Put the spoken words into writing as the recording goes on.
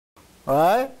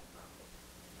right?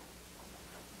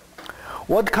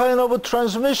 What kind of a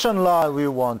transmission line we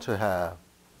want to have?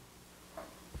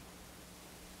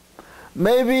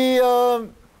 Maybe the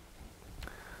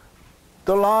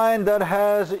line that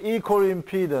has equal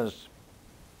impedance,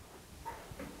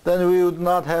 then we would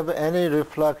not have any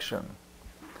reflection.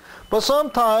 But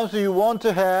sometimes you want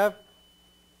to have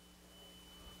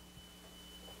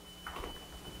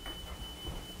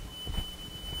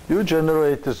you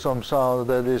generated some sound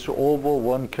that is over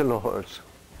 1 kilohertz.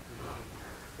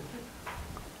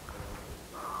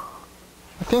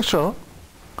 I think so.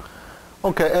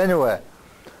 Okay, anyway.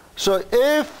 So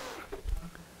if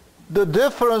the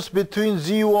difference between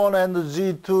Z1 and the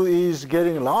Z2 is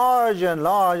getting large and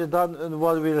large, then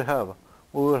what we'll have?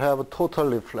 We will have a total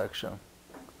reflection.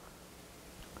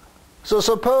 So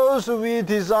suppose we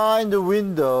design the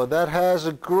window that has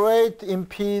a great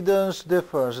impedance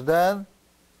difference, then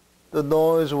the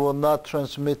noise will not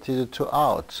transmit it to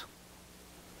out.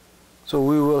 So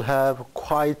we will have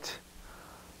quite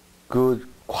good,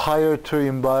 quieter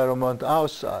environment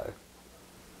outside.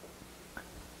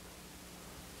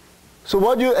 So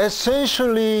what you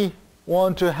essentially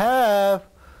want to have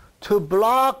to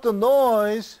block the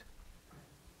noise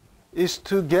is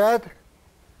to get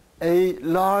a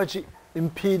large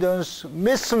impedance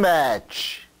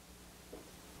mismatch,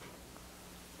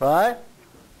 right?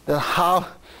 Then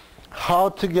how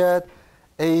to get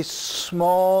a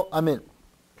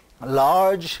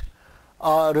large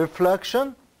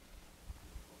reflection?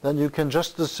 Then you can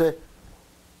just say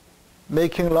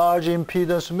making large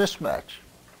impedance mismatch.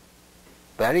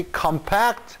 Very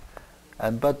compact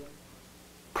but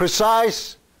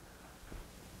precise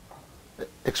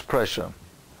expression,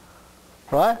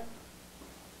 right?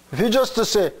 If you just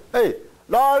say, hey,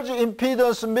 large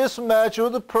impedance mismatch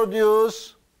would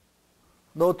produce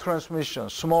no transmission,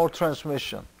 small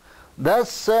transmission. That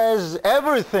says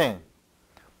everything.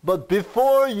 But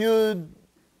before you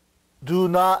do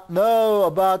not know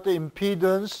about the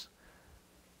impedance,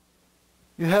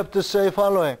 you have to say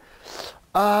following.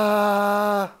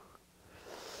 How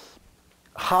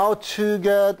to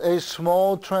get a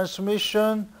small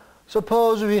transmission?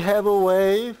 Suppose we have a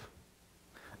wave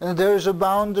and there is a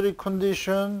boundary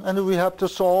condition and we have to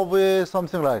solve it,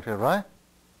 something like that, right?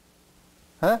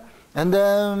 Huh? And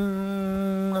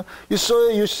then you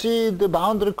see the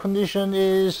boundary condition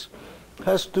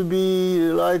has to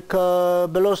be like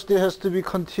velocity has to be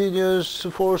continuous,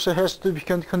 force has to be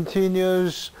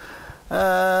continuous,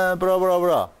 blah, blah,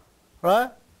 blah,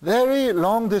 right? Very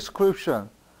long description.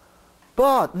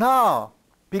 But now,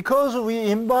 because we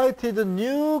invited a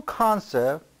new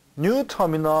concept, new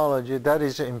terminology, that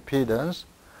is impedance,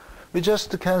 we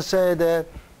just can say that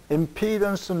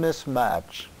impedance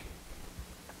mismatch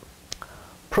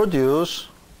produce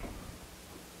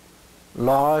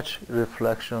large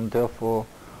reflection, therefore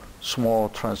small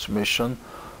transmission.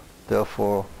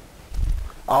 Therefore,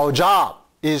 our job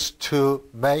is to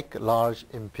make large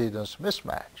impedance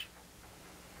mismatch.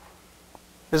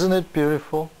 Isn't it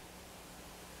beautiful?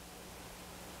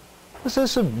 This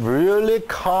is a really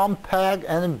compact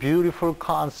and beautiful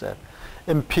concept,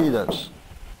 impedance.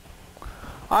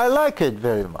 I like it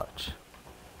very much.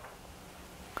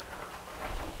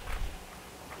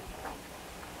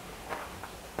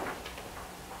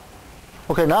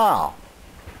 Okay, now,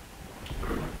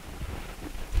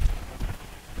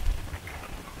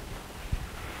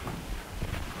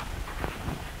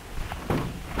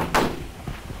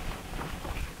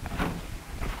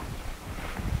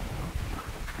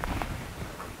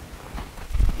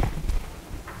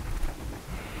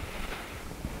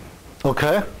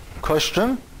 okay,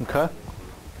 question, okay.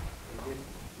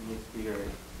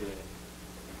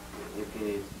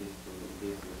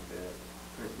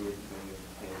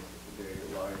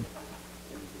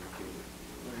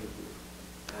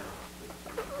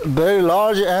 Very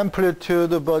large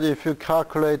amplitude, but if you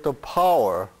calculate the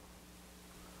power,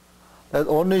 that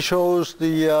only shows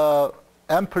the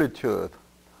amplitude.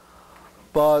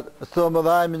 But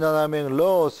thermodynamic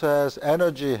law says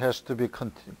energy has to be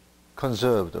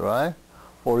conserved, right?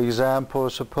 For example,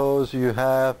 suppose you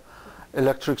have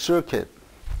electric circuit.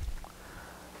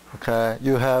 Okay,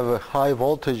 you have a high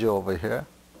voltage over here,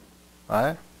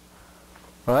 right?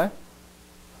 Right?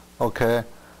 Okay,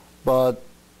 but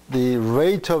the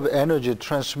rate of energy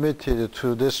transmitted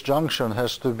to this junction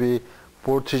has to be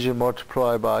voltage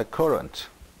multiplied by current.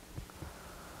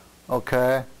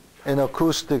 Okay, in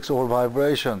acoustics or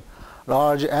vibration,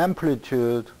 large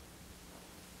amplitude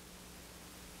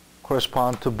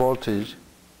corresponds to voltage.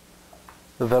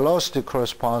 The velocity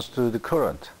corresponds to the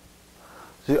current.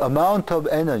 The amount of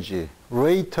energy,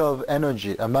 rate of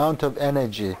energy, amount of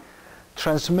energy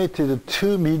transmitted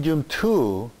to medium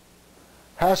 2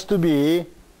 has to be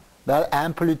that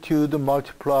amplitude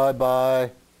multiplied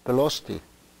by velocity.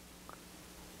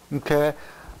 Okay,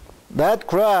 that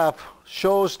graph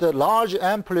shows that large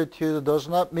amplitude does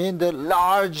not mean that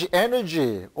large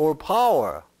energy or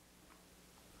power,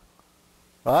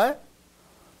 right?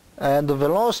 And the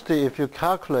velocity, if you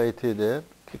calculate it,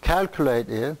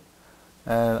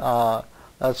 and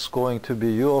that's going to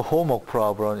be your homework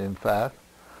problem, in fact,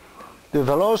 the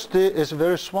velocity is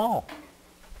very small,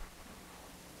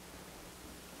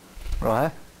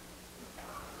 right?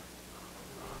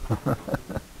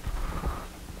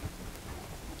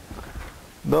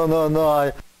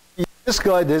 No. This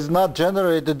guy does not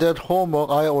generate that homework.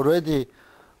 I already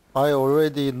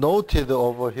noted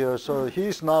over here, so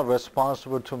he's not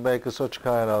responsible to make such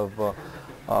kind of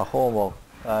homework.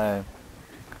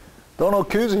 Don't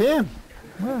accuse him.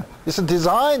 It's a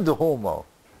designed homework.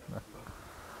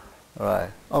 Right.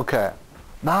 Okay.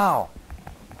 Now,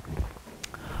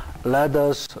 let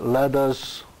us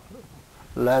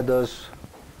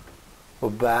go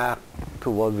back to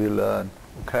what we learned.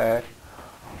 Okay.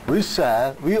 We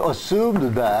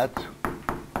assumed that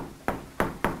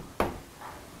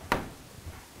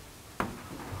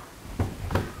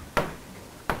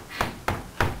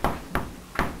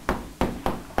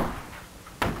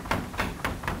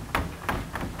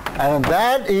and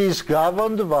that is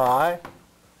governed by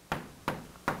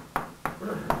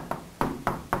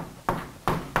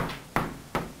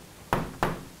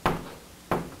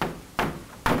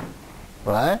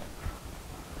right?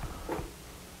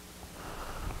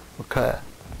 Okay.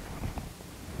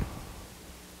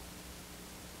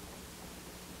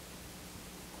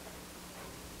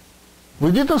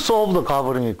 We didn't solve the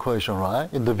governing equation, right,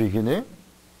 in the beginning?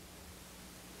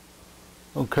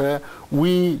 Okay.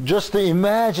 We just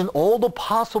imagine all the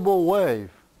possible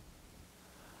waves.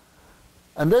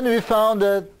 And then we found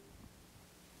that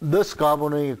this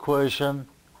governing equation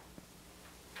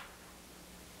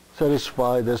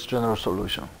satisfies this general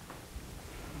solution.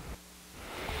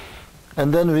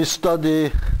 And then we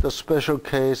study the special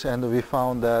case, and we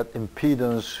found that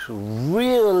impedance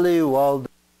really well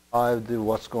described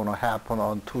what's going to happen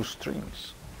on two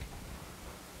strings.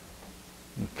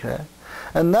 Okay.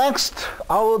 And next,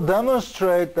 I will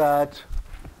demonstrate that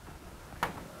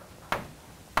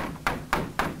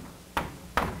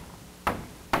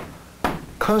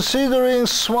considering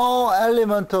small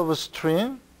element of a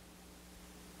string,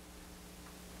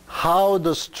 how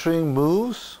the string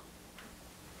moves,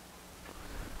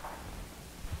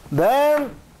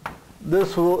 then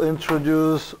this will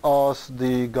introduce us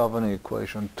the governing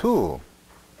equation too.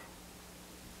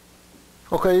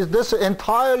 Okay, this is an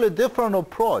entirely different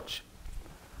approach.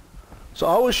 So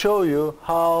I will show you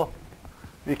how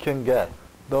we can get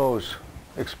those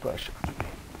expressions.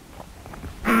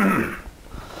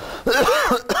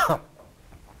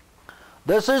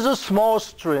 This is a small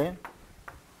string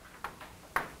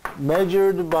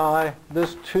measured by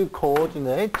these two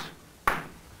coordinates,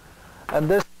 and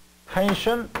this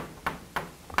tension,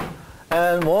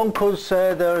 and one could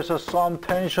say there is some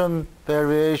tension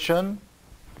variation,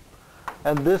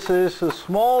 and this is a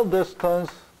small distance,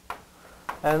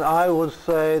 and I would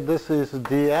say this is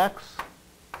dx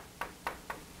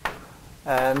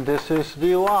and this is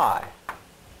dy.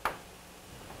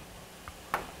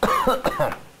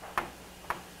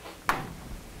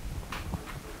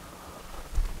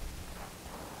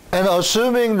 And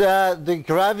assuming that the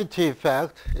gravity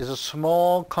effect is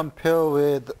small compared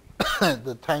with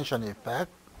the tension effect,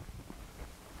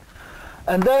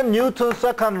 and then Newton's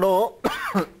second law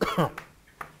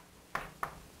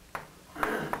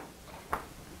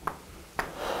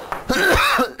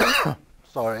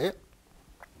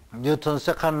Newton's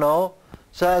second law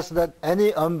says that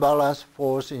any unbalanced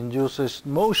force induces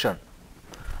motion,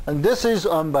 and this is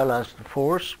unbalanced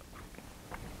force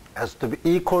has to be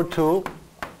equal to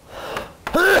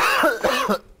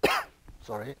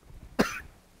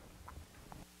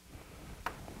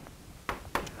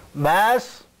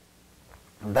mass,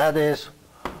 that is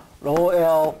rho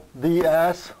L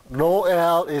ds. Rho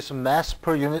L is mass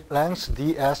per unit length,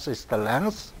 ds is the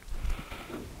length.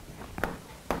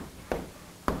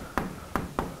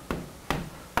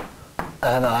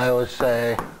 And I would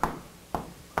say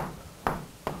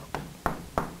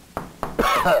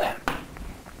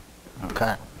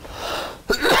okay.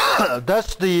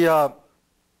 That's the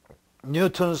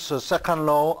Newton's second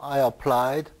law I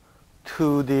applied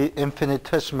to the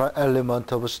infinitesimal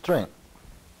element of a string.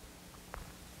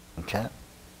 Okay.